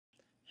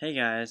Hey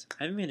guys,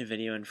 I haven't made a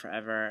video in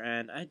forever,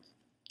 and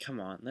come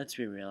on, let's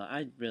be real,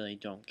 I really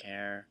don't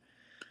care.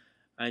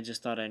 I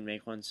just thought I'd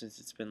make one since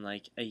it's been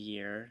like a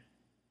year,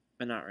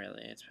 but not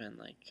really, it's been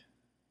like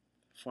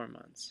 4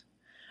 months.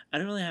 I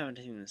don't really have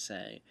anything to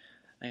say.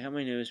 I got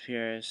my nose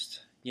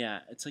pierced. Yeah,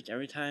 it's like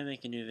every time I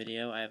make a new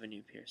video, I have a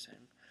new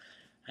piercing.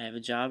 I have a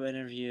job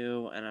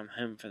interview, and I'm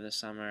home for the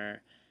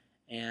summer,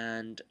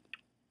 and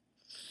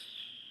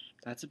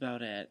that's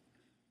about it.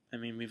 I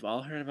mean, we've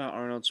all heard about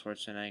Arnold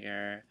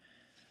Schwarzenegger,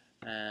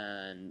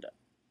 and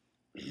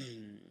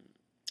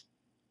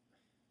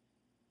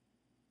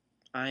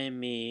I Am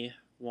Me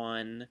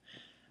won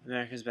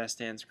America's Best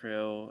Dance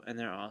Crew, and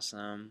they're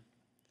awesome.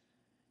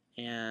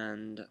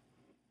 And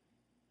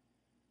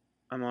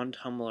I'm on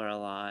Tumblr a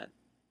lot,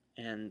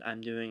 and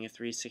I'm doing a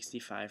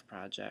 365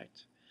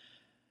 project,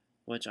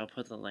 which I'll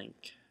put the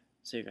link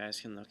so you guys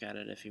can look at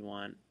it if you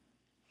want.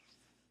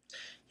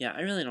 Yeah,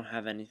 I really don't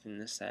have anything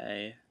to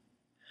say.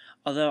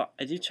 Although,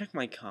 I do check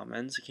my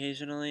comments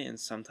occasionally, and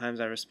sometimes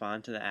I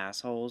respond to the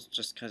assholes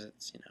just because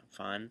it's,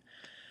 fun.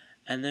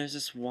 And there's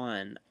this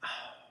one.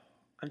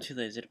 I'm too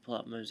lazy to pull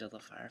up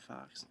Mozilla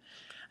Firefox.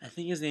 I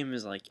think his name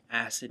is like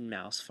Acid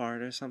Mouse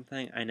Fart or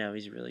something. I know,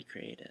 he's really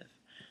creative.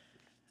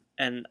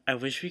 And I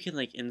wish we could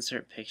like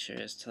insert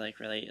pictures to like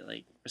really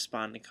like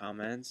respond to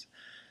comments.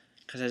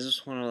 Because I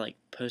just want to like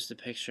post a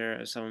picture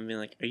of someone being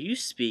like, "Are you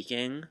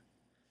speaking?"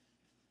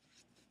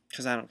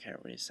 Because I don't care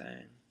what he's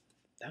saying.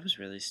 That was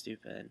really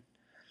stupid.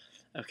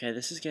 Okay,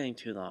 this is getting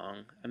too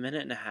long. A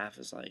minute and a half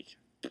is like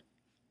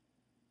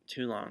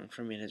too long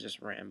for me to just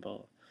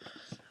ramble.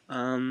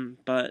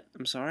 But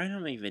I'm sorry I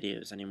don't make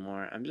videos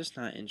anymore. I'm just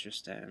not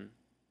interested.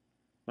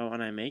 But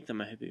when I make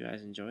them, I hope you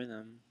guys enjoy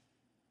them.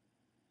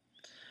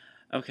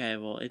 Okay,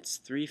 well, it's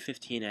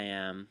 3:15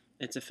 a.m.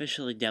 It's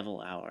officially devil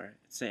hour.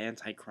 It's the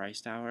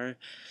Antichrist hour.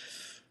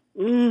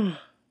 Ooh,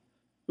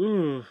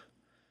 ooh.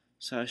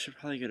 So I should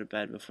probably go to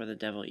bed before the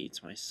devil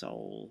eats my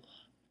soul.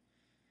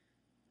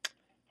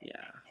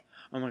 Yeah.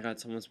 Oh my god,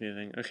 someone's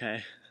moving.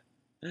 Okay.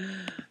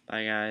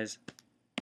 Bye, guys.